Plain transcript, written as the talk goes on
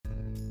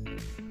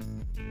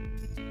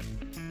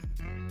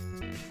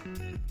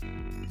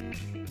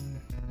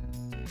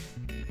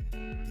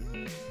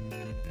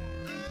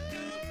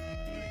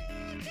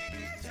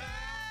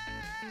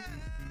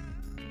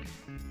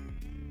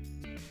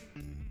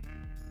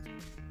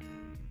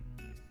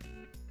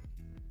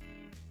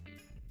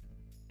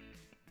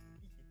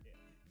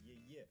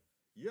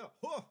Yeah.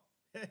 Huh.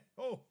 Hey,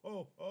 ho,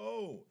 ho,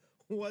 ho.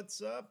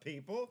 What's up,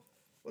 people?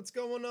 What's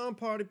going on,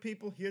 party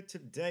people here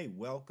today?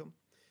 Welcome.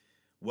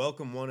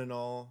 Welcome, one and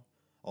all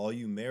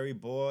you merry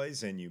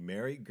boys and you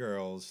merry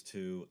girls,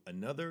 to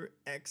another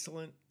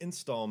excellent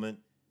installment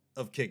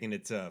of Kickin'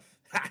 It Tough.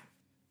 Ha!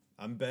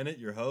 I'm Bennett,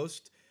 your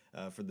host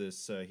for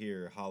this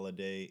here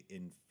holiday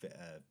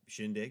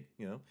shindig.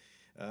 So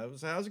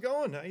how's it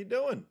going? How you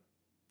doing?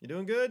 You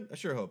doing good? I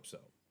sure hope so.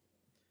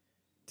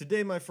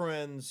 Today, my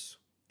friends,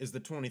 is the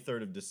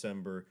 23rd of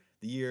December.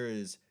 The year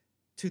is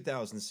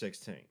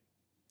 2016.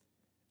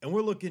 And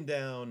we're looking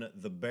down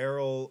the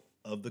barrel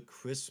of the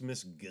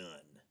Christmas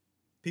gun.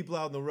 People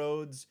out on the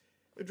roads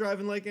are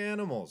driving like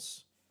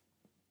animals.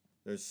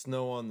 There's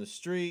snow on the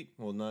street.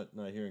 Well, not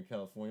here in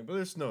California, but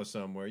there's snow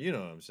somewhere. You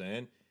know what I'm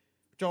saying.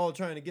 We're all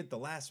trying to get the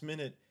last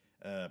minute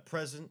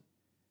present.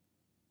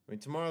 I mean,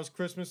 tomorrow's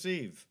Christmas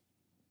Eve.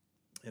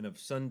 And of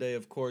Sunday,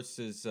 of course,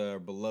 is our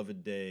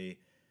beloved day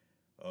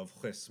of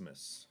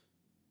Christmas.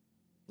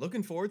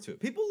 Looking forward to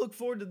it. People look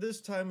forward to this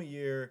time of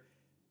year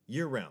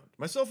round,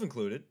 myself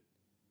included.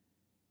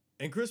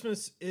 And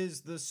Christmas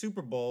is the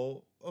Super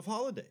Bowl of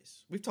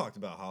holidays. We've talked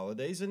about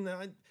holidays, and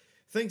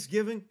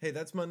Thanksgiving, hey,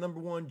 that's my number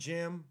one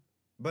jam.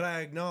 But I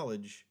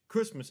acknowledge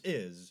Christmas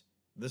is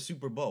the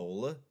Super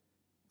Bowl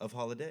of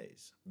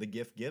holidays. The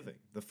gift giving,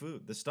 the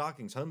food, the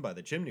stockings hung by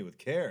the chimney with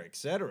care,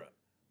 etc.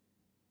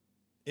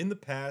 In the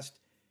past,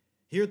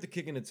 here at the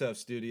Kickin' It Tough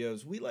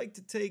studios, we like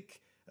to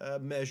take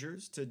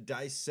measures to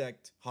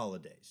dissect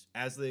holidays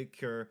as they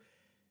occur.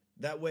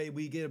 That way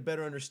we get a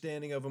better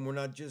understanding of them. We're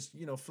not just,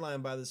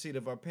 flying by the seat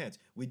of our pants.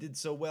 We did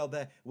so well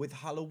that with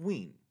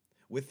Halloween,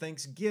 with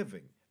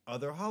Thanksgiving,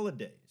 other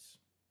holidays.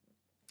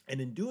 And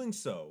in doing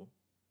so,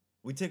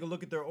 we take a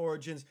look at their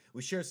origins,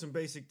 we share some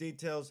basic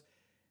details,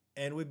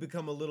 and we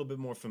become a little bit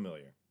more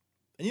familiar.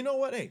 And you know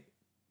what? Hey,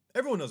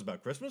 everyone knows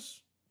about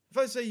Christmas. If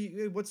I say,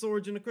 hey, what's the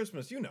origin of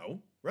Christmas? You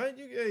know, right?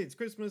 Hey, it's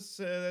Christmas,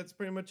 that's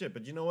pretty much it.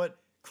 But you know what?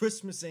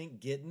 Christmas ain't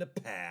getting a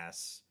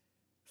pass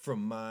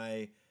from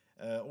my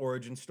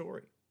origin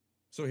story.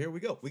 So here we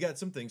go. We got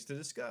some things to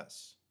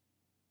discuss.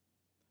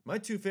 My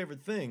two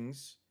favorite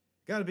things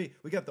gotta be,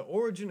 we got the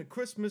origin of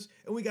Christmas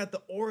and we got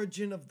the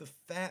origin of the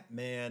fat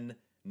man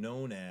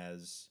known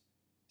as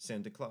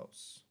Santa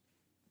Claus.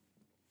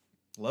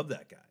 Love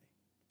that guy.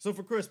 So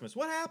for Christmas,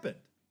 what happened?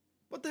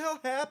 What the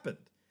hell happened?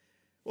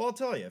 Well, I'll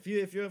tell you.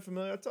 If you're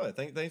familiar, I'll tell you.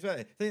 Thanks.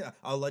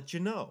 I'll let you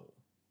know.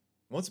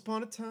 Once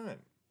upon a time,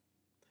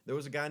 there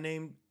was a guy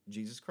named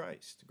Jesus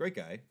Christ. Great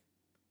guy.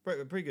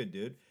 Pretty good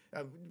dude.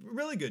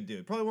 Really good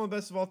dude. Probably one of the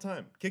best of all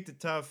time. Kicked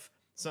it tough.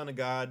 Son of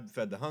God.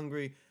 Fed the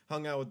hungry.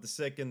 Hung out with the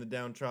sick and the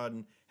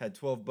downtrodden. Had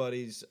 12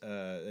 buddies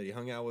that he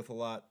hung out with a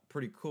lot.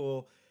 Pretty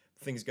cool.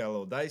 Things got a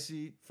little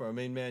dicey for our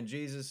main man,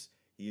 Jesus.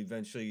 He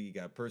eventually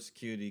got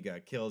persecuted. He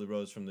got killed. He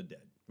rose from the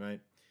dead.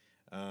 Right?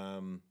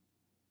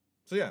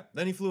 So yeah.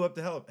 Then he flew up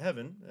to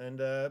heaven. And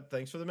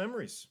thanks for the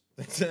memories.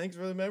 Thanks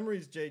for the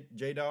memories,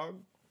 J-Dog.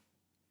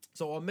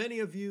 So while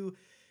many of you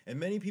and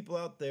many people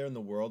out there in the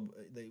world,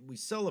 we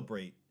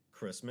celebrate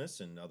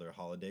Christmas and other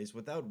holidays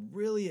without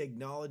really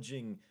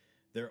acknowledging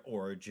their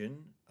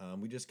origin.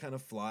 We just kind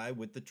of fly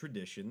with the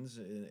traditions,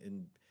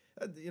 and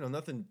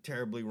nothing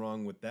terribly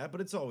wrong with that. But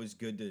it's always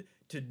good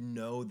to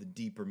know the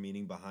deeper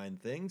meaning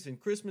behind things. And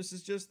Christmas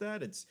is just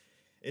that. It's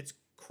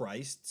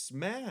Christ's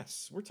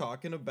Mass. We're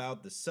talking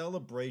about the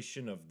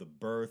celebration of the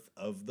birth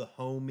of the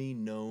homie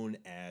known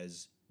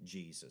as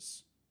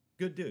Jesus.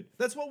 Good dude.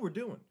 That's what we're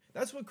doing.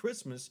 That's what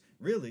Christmas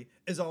really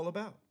is all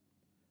about.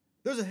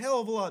 There's a hell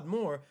of a lot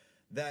more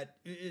that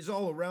is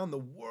all around the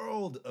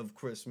world of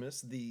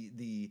Christmas,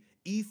 the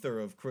ether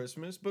of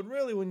Christmas. But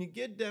really, when you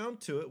get down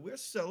to it, we're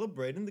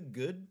celebrating the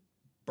good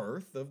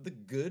birth of the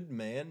good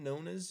man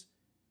known as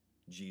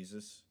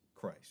Jesus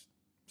Christ.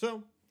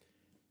 So,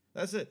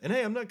 that's it. And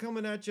hey, I'm not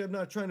coming at you. I'm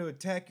not trying to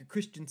attack your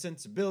Christian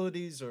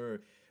sensibilities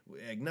or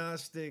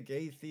agnostic,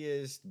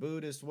 atheist,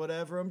 Buddhist,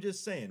 whatever. I'm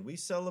just saying we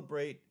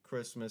celebrate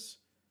Christmas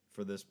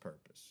for this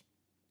purpose.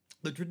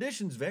 The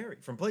traditions vary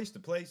from place to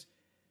place,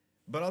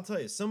 but I'll tell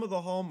you, some of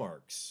the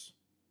hallmarks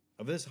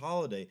of this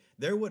holiday,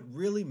 they're what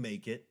really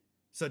make it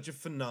such a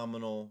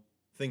phenomenal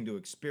thing to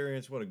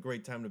experience. What a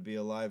great time to be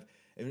alive.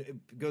 And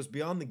it goes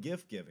beyond the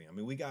gift giving. I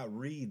mean, we got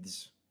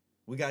wreaths.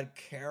 We got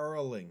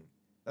caroling.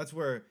 That's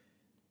where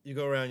you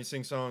go around, you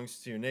sing songs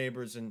to your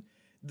neighbors, and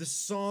the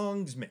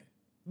songs, man.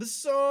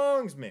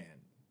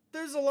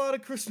 There's a lot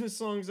of Christmas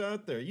songs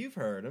out there. You've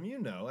heard them,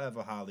 Have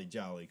a Holly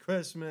Jolly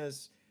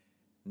Christmas,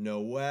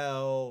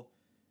 Noel,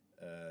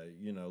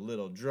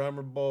 Little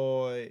Drummer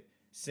Boy,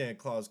 Santa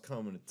Claus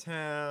Coming to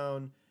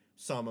Town,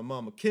 Saw My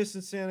Mama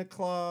Kissing Santa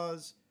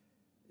Claus,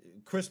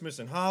 Christmas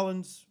in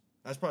Hollands.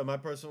 That's probably my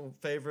personal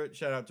favorite.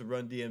 Shout out to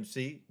Run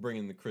DMC,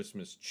 bringing the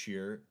Christmas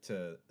cheer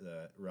to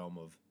the realm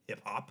of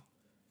hip-hop.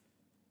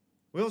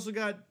 We also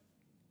got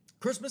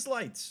Christmas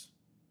lights.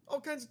 All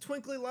kinds of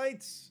twinkly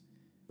lights.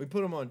 We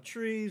put them on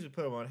trees. We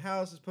put them on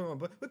houses. We put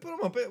them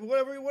on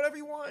whatever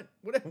you want.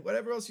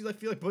 Whatever else you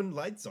feel like putting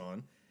lights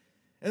on.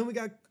 And we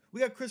got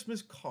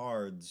Christmas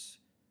cards.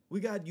 We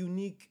got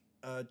unique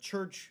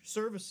church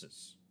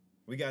services.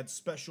 We got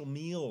special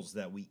meals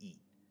that we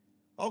eat.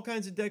 All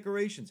kinds of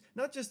decorations,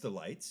 not just the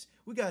lights.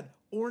 We got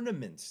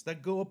ornaments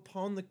that go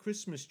upon the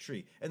Christmas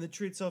tree. And the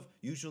tree itself,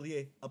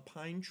 usually a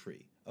pine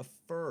tree, a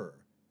fir,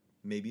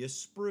 maybe a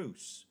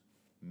spruce,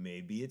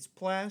 maybe it's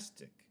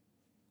plastic.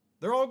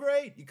 They're all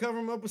great. You cover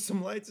them up with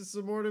some lights and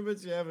some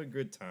ornaments, you have a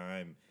good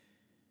time.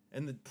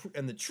 And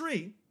the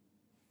tree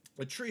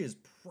is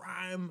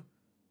prime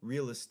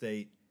real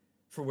estate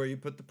for where you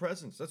put the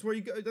presents. That's where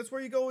you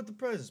go with the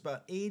presents.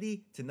 About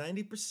 80 to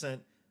 90%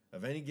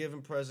 of any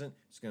given present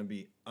is going to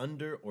be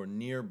under or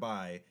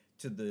nearby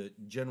to the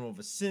general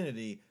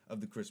vicinity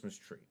of the Christmas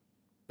tree.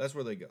 That's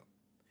where they go.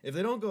 If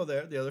they don't go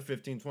there, the other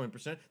 15,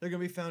 20%, they're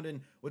going to be found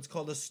in what's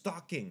called a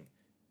stocking.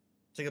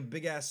 It's like a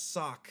big-ass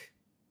sock,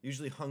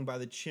 usually hung by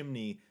the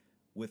chimney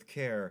with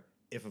care,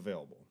 if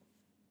available.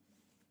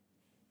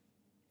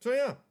 So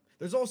yeah,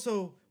 there's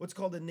also what's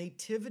called a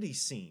nativity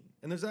scene.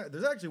 And there's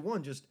actually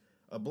one just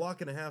a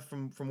block and a half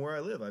from where I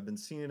live. I've been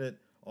seeing it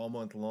all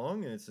month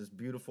long, and it's this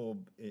beautiful,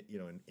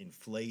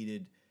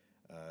 inflated,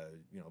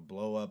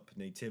 blow-up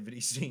nativity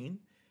scene.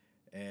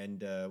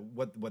 And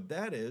what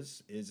that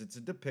is it's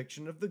a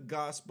depiction of the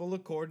gospel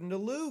according to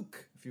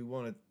Luke. If you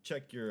want to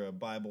check your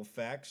Bible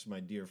facts, my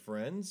dear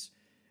friends.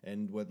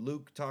 And what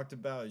Luke talked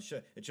about,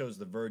 it shows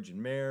the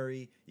Virgin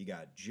Mary. You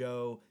got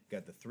Joe. You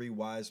got the three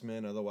wise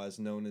men, otherwise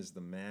known as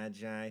the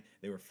Magi.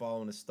 They were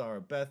following a star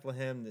of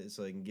Bethlehem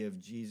so they can give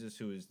Jesus,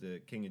 who is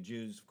the King of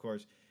Jews, of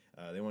course.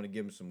 They want to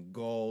give him some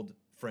gold,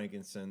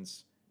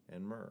 frankincense,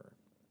 and myrrh.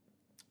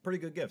 Pretty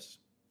good gifts.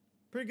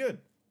 Pretty good.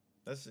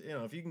 That's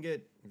if you can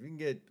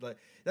get like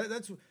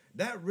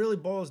that really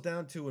boils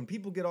down to when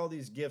people get all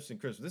these gifts in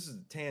Christmas. This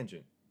is a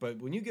tangent, but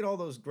when you get all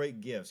those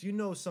great gifts,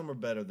 some are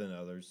better than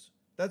others.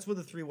 That's what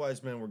the three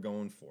wise men were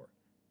going for.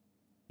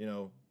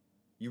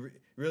 You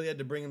really had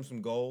to bring them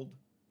some gold.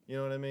 You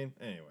know what I mean?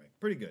 Anyway,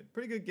 pretty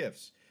good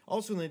gifts.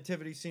 Also in the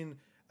nativity scene,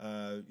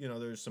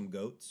 there's some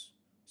goats,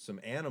 some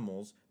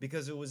animals,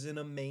 because it was in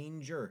a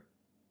manger.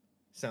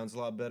 Sounds a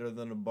lot better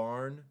than a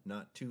barn,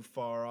 not too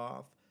far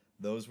off.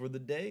 Those were the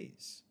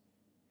days.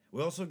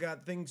 We also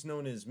got things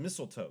known as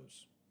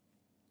mistletoes.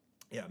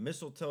 Yeah,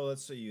 mistletoe,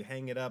 let's say you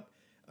hang it up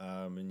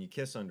and you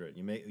kiss under it.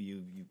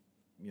 You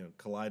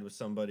collide with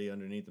somebody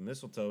underneath the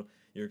mistletoe,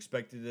 you're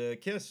expected to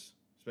kiss,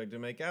 expected to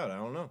make out. I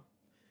don't know.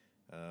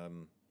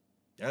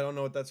 I don't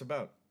know what that's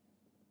about.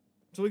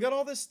 So we got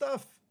all this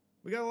stuff.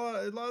 We got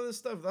a lot of this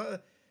stuff.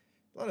 A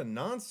lot of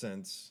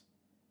nonsense.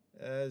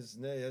 Has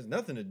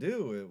nothing to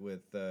do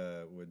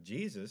with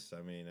Jesus.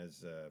 I mean,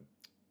 has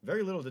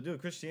very little to do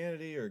with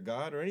Christianity or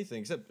God or anything,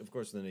 except, of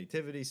course, the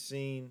nativity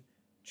scene,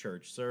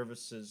 church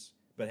services.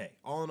 But hey,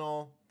 all in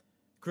all,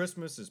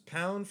 Christmas is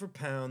pound for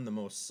pound the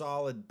most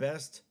solid,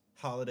 best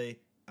holiday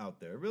out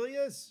there. It really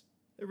is.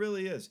 It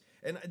really is.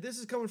 And this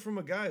is coming from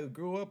a guy who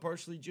grew up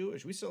partially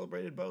Jewish. We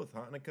celebrated both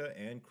Hanukkah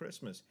and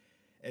Christmas.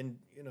 And,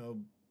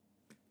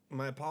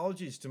 my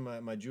apologies to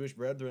my Jewish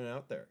brethren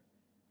out there.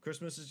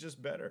 Christmas is just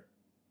better.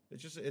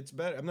 It's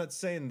better. I'm not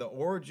saying the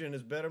origin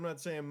is better. I'm not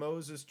saying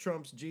Moses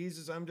trumps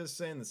Jesus. I'm just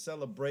saying the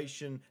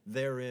celebration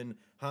therein,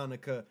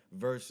 Hanukkah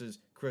versus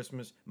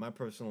Christmas. My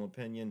personal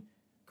opinion,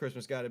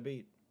 Christmas got to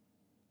beat.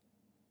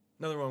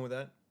 Nothing wrong with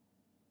that.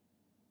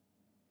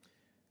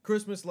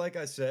 Christmas, like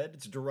I said,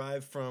 it's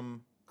derived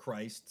from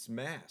Christ's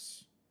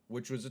Mass,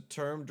 which was a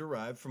term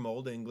derived from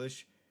Old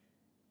English,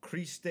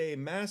 Christe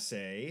Masse.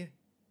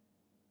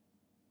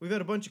 We've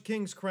had a bunch of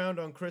kings crowned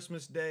on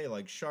Christmas Day,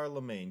 like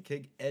Charlemagne,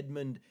 King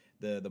Edmund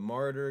the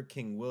Martyr,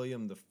 King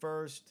William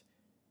I.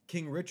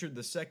 King Richard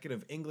II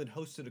of England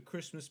hosted a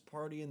Christmas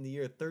party in the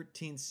year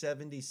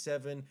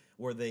 1377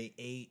 where they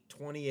ate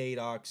 28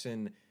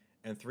 oxen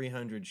and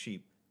 300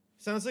 sheep.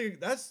 Sounds like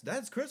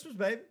that's Christmas,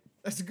 baby.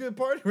 That's a good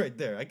party right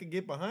there. I could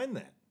get behind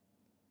that.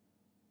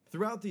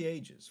 Throughout the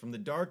ages, from the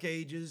Dark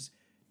Ages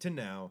to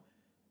now,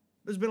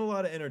 there's been a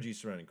lot of energy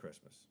surrounding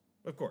Christmas,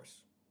 of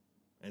course.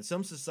 And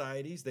some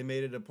societies, they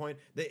made it a point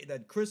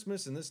that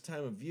Christmas and this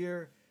time of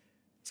year,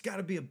 it's got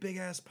to be a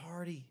big-ass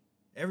party.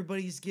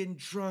 Everybody's getting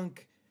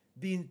drunk,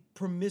 being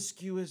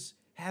promiscuous,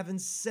 having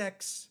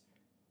sex.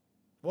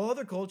 While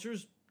other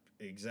cultures,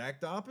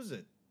 exact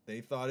opposite.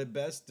 They thought it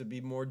best to be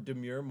more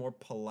demure, more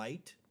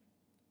polite,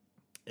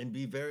 and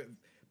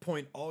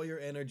point all your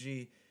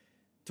energy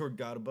toward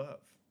God above.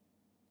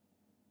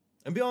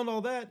 And beyond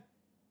all that,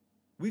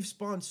 we've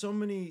spawned so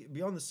many,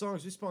 beyond the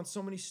songs, we've spawned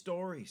so many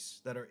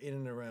stories that are in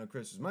and around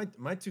Christmas.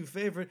 My two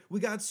favorite, we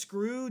got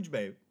Scrooge,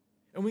 babe,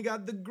 and we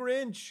got the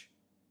Grinch.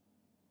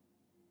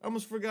 I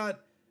almost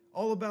forgot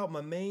all about my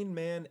main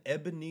man,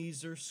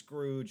 Ebenezer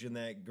Scrooge, and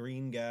that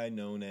green guy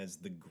known as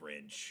the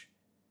Grinch.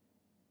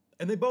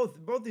 And they both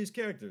these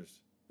characters,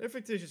 they're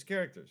fictitious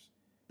characters.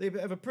 They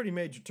have a pretty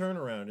major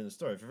turnaround in the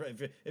story.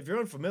 If you're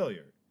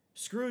unfamiliar,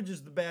 Scrooge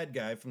is the bad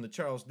guy from the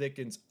Charles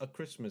Dickens A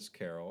Christmas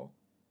Carol.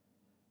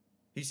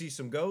 He sees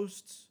some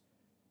ghosts,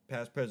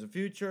 past, present,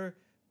 future,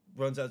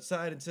 runs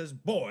outside and says,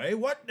 "Boy,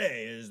 what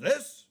day is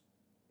this?"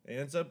 He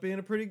ends up being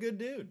a pretty good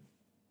dude.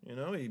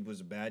 He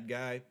was a bad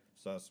guy,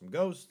 saw some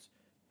ghosts,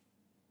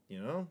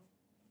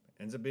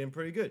 ends up being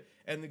pretty good.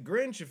 And the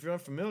Grinch, if you're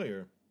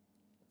unfamiliar,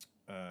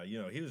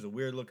 He was a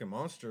weird looking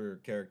monster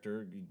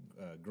character.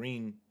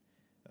 Green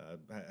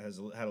had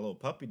a little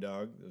puppy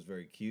dog that was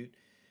very cute,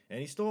 and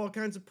he stole all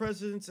kinds of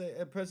presents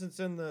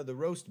in the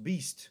roast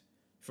beast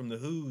from the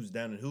Who's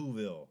down in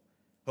Whoville,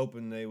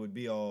 hoping they would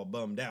be all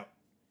bummed out.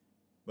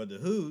 But the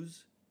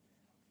Who's,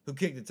 who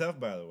kicked it tough,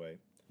 by the way,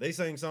 they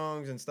sang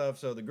songs and stuff,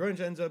 so the Grinch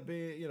ends up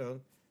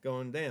being,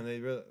 going, damn,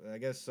 I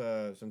guess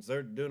since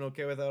they're doing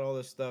okay without all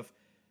this stuff,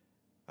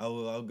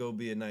 I'll go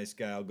be a nice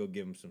guy. I'll go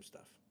give them some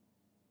stuff.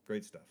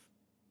 Great stuff.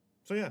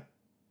 So yeah,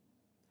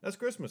 that's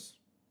Christmas.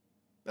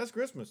 That's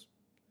Christmas.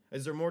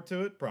 Is there more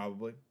to it?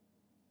 Probably.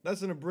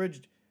 That's an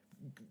abridged,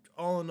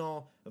 all in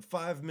all, a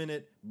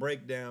 5-minute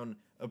breakdown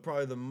of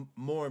probably the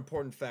more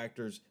important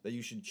factors that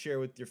you should share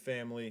with your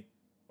family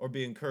or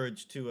be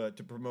encouraged to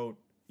promote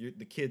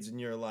the kids in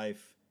your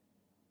life.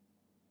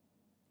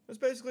 That's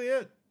basically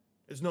it.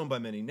 It's known by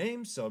many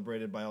names,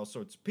 celebrated by all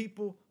sorts of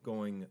people,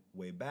 going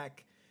way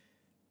back.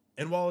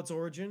 And while its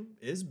origin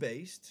is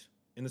based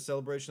in the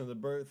celebration of the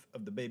birth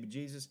of the baby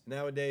Jesus,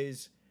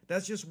 nowadays,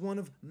 that's just one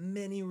of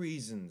many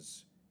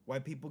reasons why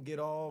people get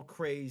all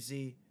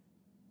crazy,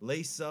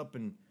 lace up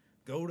and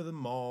go to the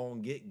mall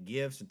and get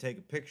gifts and take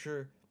a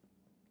picture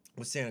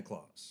with Santa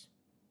Claus.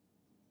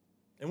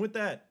 And with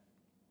that,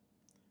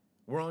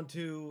 we're on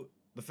to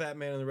the fat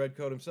man in the red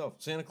coat himself,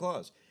 Santa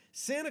Claus.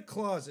 Santa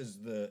Claus is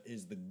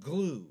the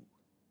glue.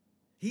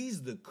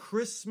 He's the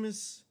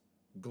Christmas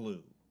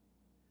glue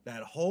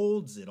that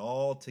holds it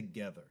all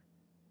together.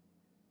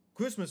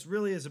 Christmas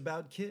really is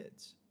about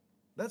kids.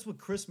 That's what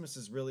Christmas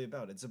is really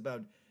about. It's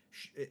about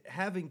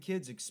having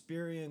kids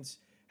experience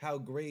how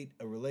great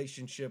a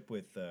relationship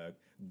with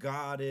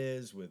God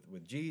is,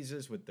 with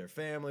Jesus, with their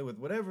family, with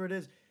whatever it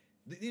is.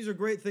 These are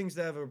great things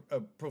to have a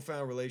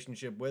profound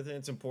relationship with, and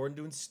it's important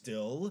to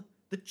instill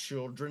the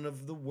children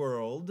of the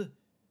world.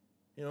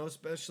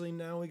 Especially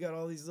now we got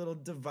all these little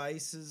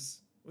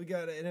devices. We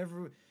got,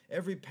 and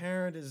every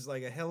parent is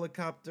like a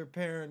helicopter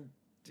parent.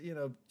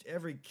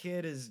 Every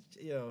kid is,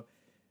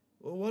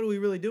 well, what are we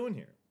really doing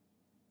here?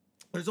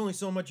 There's only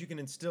so much you can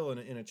instill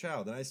in a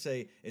child. And I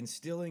say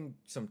instilling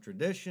some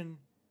tradition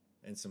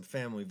and some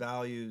family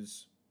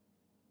values,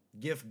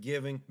 gift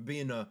giving,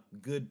 being a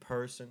good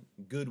person,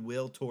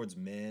 goodwill towards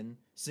men,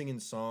 singing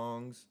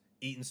songs,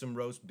 eating some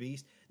roast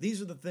beef.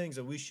 These are the things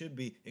that we should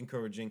be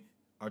encouraging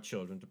our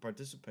children to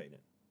participate in.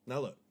 Now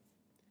look,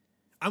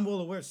 I'm well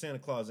aware Santa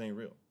Claus ain't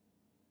real.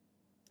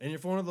 And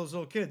if you're one of those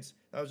little kids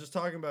I was just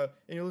talking about,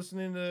 and you're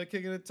listening to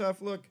Kickin It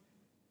Tough, look,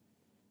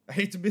 I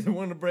hate to be the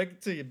one to break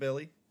it to you,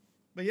 Billy,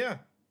 but yeah,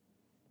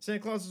 Santa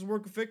Claus is a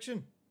work of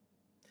fiction.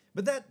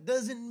 But that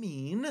doesn't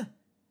mean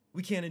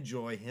we can't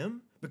enjoy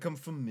him, become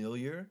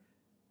familiar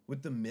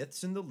with the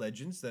myths and the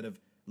legends that have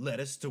led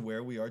us to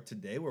where we are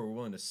today, where we're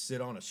willing to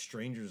sit on a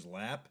stranger's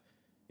lap,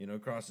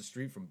 across the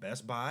street from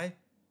Best Buy.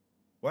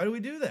 Why do we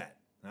do that?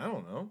 I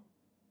don't know.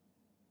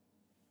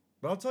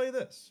 But I'll tell you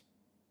this.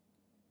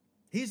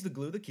 He's the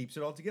glue that keeps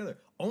it all together.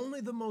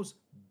 Only the most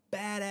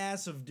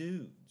badass of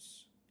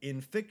dudes,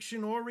 in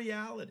fiction or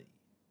reality,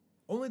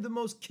 only the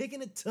most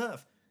kicking it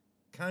tough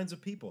kinds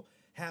of people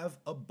have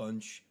a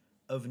bunch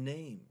of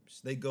names.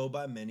 They go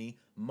by many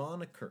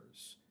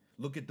monikers.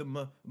 Look at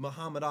the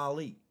Muhammad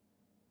Ali,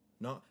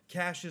 not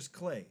Cassius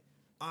Clay,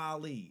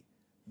 Ali,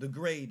 the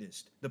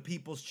greatest, the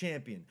people's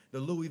champion, the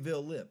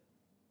Louisville Lip.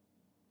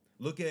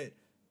 Look at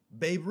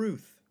Babe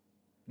Ruth,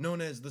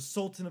 known as the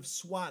Sultan of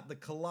SWAT, the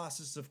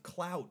Colossus of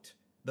Clout,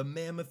 the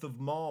Mammoth of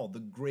Mall, the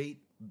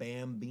Great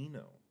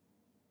Bambino.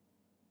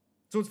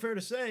 So it's fair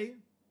to say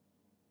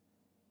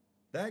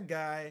that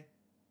guy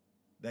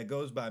that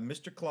goes by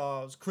Mr.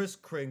 Claus, Kris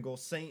Kringle,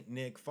 Saint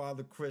Nick,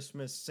 Father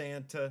Christmas,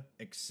 Santa,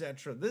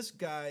 etc. This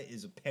guy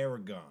is a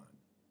paragon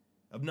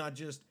of not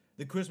just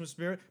the Christmas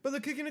spirit, but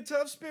the Kickin It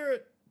Tough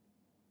spirit.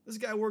 This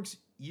guy works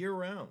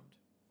year-round.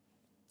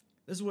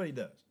 This is what he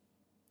does.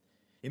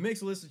 He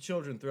makes a list of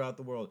children throughout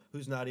the world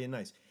who's naughty and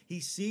nice. He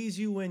sees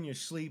you when you're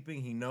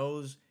sleeping. He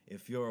knows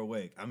if you're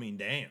awake. I mean,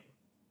 damn.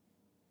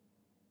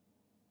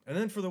 And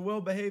then for the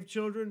well-behaved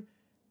children,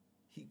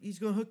 he's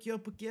going to hook you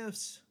up with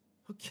gifts,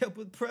 hook you up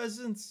with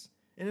presents.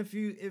 And if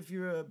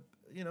you're a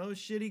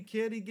shitty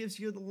kid, he gives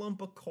you the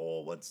lump of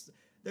coal.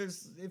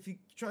 If you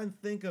try and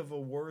think of a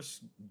worse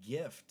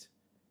gift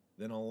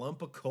than a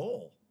lump of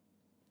coal,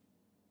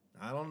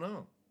 I don't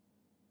know.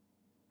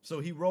 So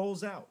he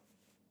rolls out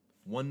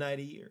one night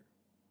a year,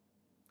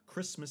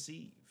 Christmas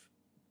Eve.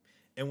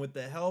 And with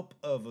the help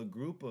of a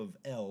group of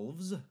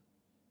elves,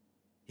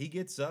 he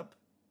gets up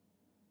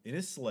in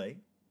his sleigh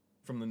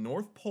from the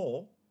North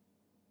Pole,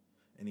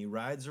 and he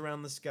rides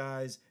around the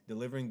skies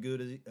delivering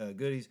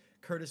goodies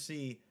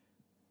courtesy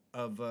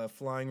of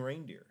flying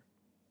reindeer.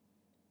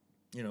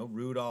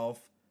 Rudolph,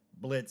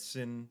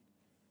 Blitzen,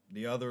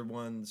 the other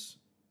ones,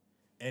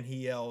 and he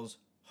yells,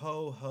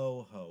 ho,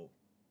 ho, ho,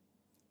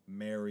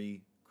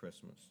 Merry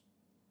Christmas.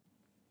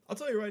 I'll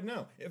tell you right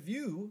now, if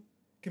you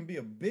can be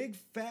a big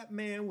fat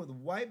man with a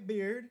white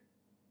beard,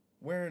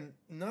 wearing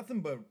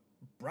nothing but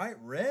bright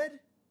red,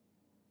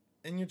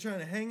 and you're trying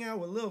to hang out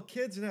with little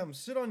kids and have them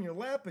sit on your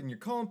lap and you're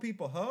calling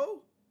people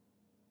ho,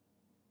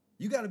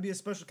 You got to be a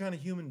special kind of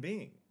human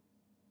being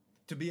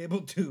to be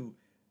able to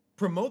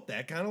promote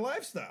that kind of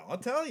lifestyle, I'll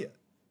tell you.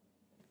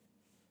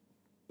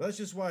 That's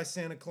just why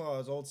Santa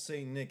Claus, old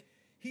Saint Nick,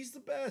 he's the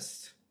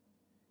best.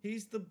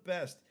 He's the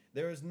best.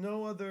 There is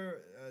no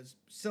other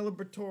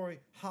celebratory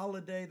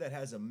holiday that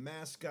has a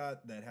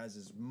mascot that has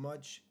as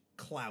much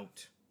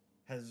clout,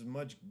 has as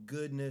much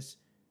goodness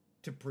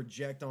to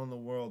project on the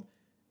world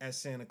as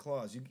Santa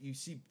Claus. You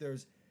see,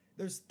 there's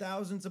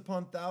thousands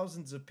upon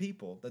thousands of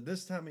people that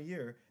this time of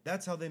year,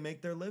 that's how they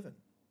make their living.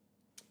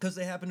 Because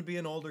they happen to be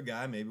an older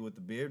guy, maybe with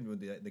the beard,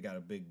 they got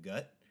a big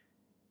gut,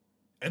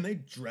 and they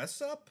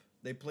dress up.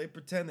 They play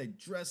pretend, they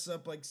dress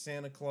up like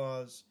Santa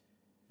Claus,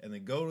 and they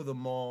go to the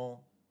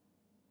mall,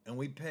 and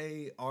we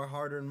pay our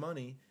hard-earned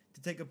money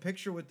to take a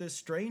picture with this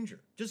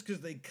stranger, just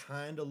because they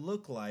kind of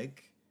look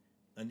like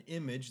an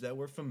image that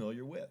we're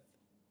familiar with.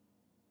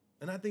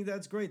 And I think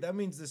that's great. That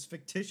means this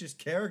fictitious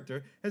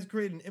character has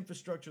created an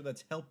infrastructure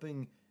that's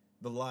helping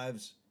the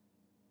lives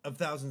of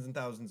thousands and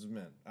thousands of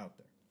men out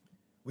there.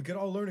 We could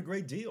all learn a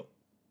great deal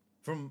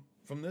from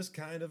this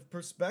kind of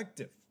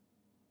perspective.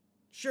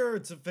 Sure,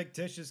 it's a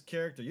fictitious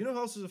character. You know who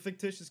else is a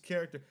fictitious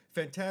character?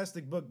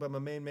 Fantastic book by my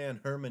main man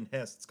Herman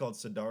Hesse. It's called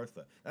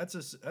Siddhartha.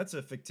 That's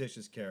a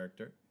fictitious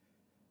character.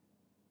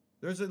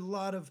 There's a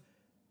lot of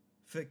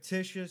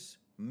fictitious,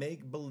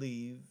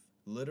 make-believe,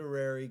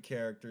 literary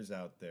characters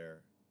out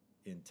there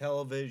in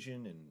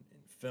television and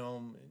in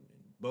film and in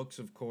books,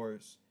 of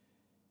course,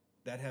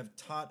 that have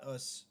taught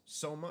us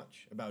so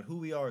much about who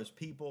we are as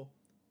people,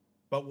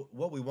 about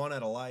what we want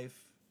out of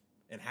life,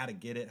 and how to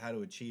get it, how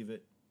to achieve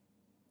it.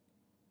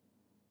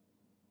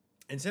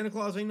 And Santa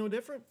Claus ain't no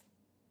different.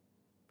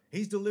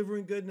 He's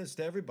delivering goodness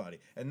to everybody.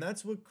 And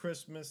that's what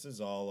Christmas is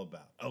all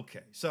about.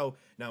 Okay, so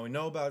now we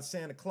know about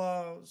Santa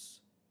Claus.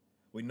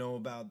 We know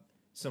about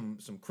some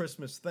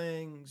Christmas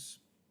things.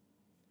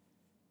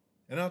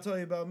 And I'll tell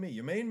you about me.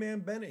 Your main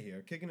man Bennett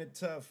here, Kickin It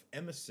Tough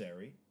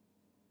emissary.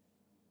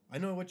 I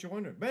know what you're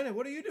wondering. Bennett,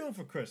 what are you doing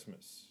for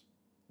Christmas?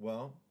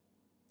 Well,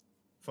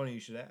 funny you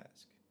should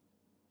ask.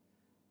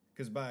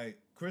 Because by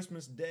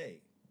Christmas Day,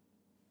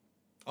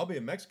 I'll be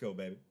in Mexico,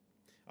 baby.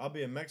 I'll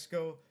be in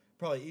Mexico,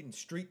 probably eating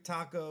street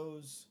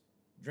tacos,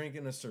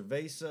 drinking a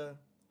cerveza.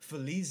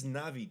 Feliz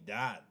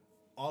Navidad.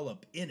 All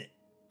up in it.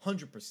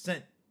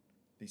 100%.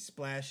 Be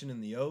splashing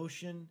in the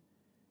ocean.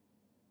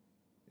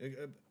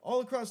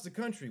 All across the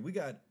country, we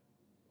got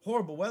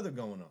horrible weather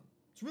going on.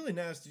 It's really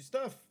nasty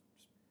stuff.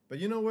 But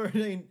you know where it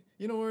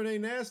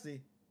ain't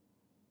nasty?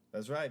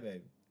 That's right,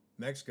 baby.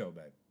 Mexico,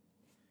 baby.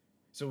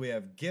 So we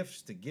have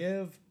gifts to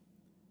give,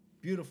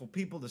 beautiful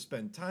people to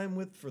spend time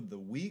with for the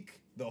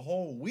week, the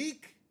whole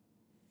week.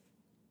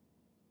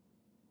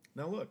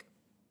 Now look,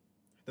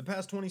 the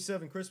past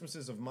 27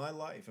 Christmases of my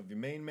life, of your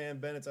main man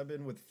Bennett's, I've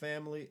been with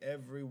family,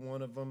 every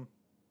one of them,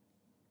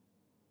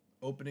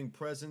 opening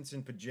presents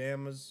in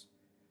pajamas,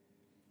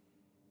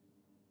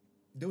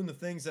 doing the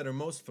things that are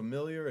most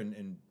familiar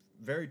and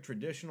very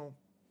traditional,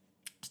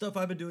 stuff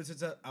I've been doing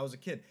since I was a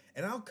kid.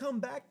 And I'll come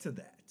back to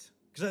that,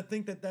 because I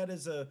think that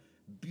is a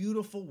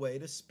beautiful way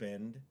to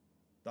spend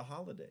the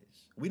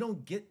holidays. We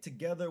don't get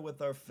together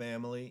with our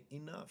family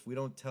enough. We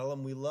don't tell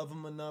them we love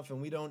them enough, and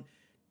we don't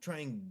try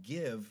and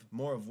give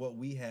more of what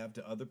we have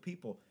to other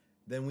people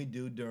than we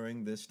do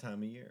during this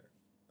time of year.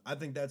 I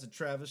think that's a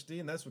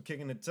travesty, and that's what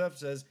Kickin It Tough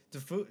says to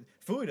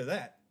fooey to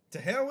that. To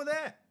hell with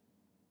that.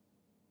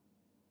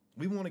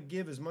 We want to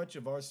give as much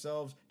of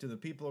ourselves to the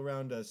people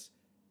around us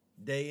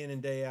day in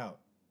and day out.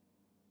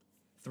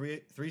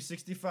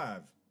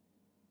 365.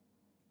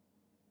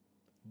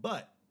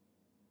 But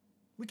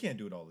we can't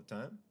do it all the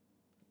time.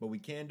 But we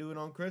can do it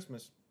on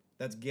Christmas.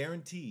 That's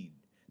guaranteed.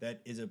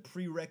 That is a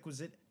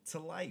prerequisite to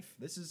life.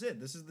 This is it.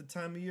 This is the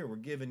time of year. We're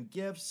giving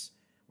gifts.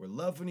 We're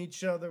loving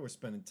each other. We're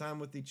spending time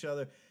with each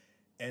other.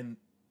 And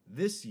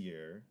this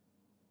year,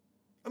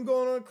 I'm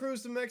going on a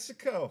cruise to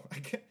Mexico.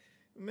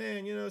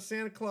 Man, you know,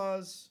 Santa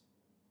Claus,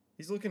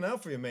 he's looking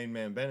out for your main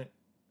man, Bennett.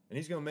 And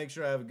he's going to make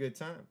sure I have a good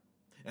time.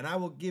 And I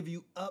will give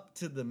you up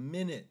to the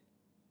minute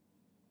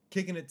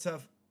Kickin It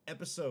Tough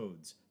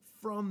episodes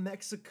from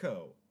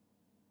Mexico.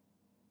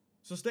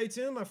 So stay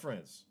tuned, my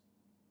friends.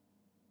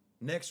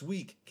 Next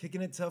week,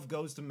 Kickin It Tough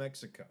goes to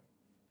Mexico.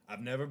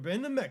 I've never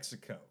been to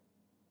Mexico.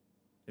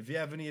 If you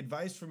have any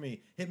advice for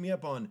me, hit me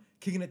up on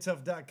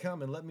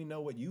kickinittough.com and let me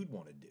know what you'd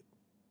want to do.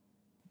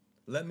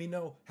 Let me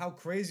know how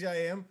crazy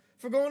I am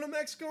for going to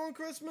Mexico on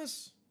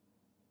Christmas.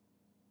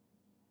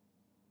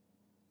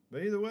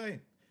 But either way,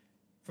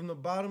 from the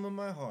bottom of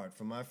my heart,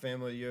 from my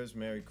family of yours,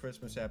 Merry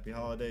Christmas, Happy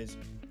Holidays,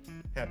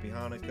 Happy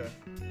Hanukkah.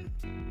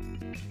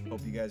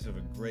 Hope you guys have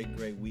a great,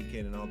 great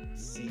weekend, and I'll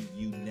see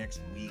you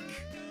next week.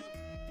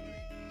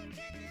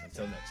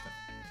 Until next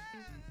time.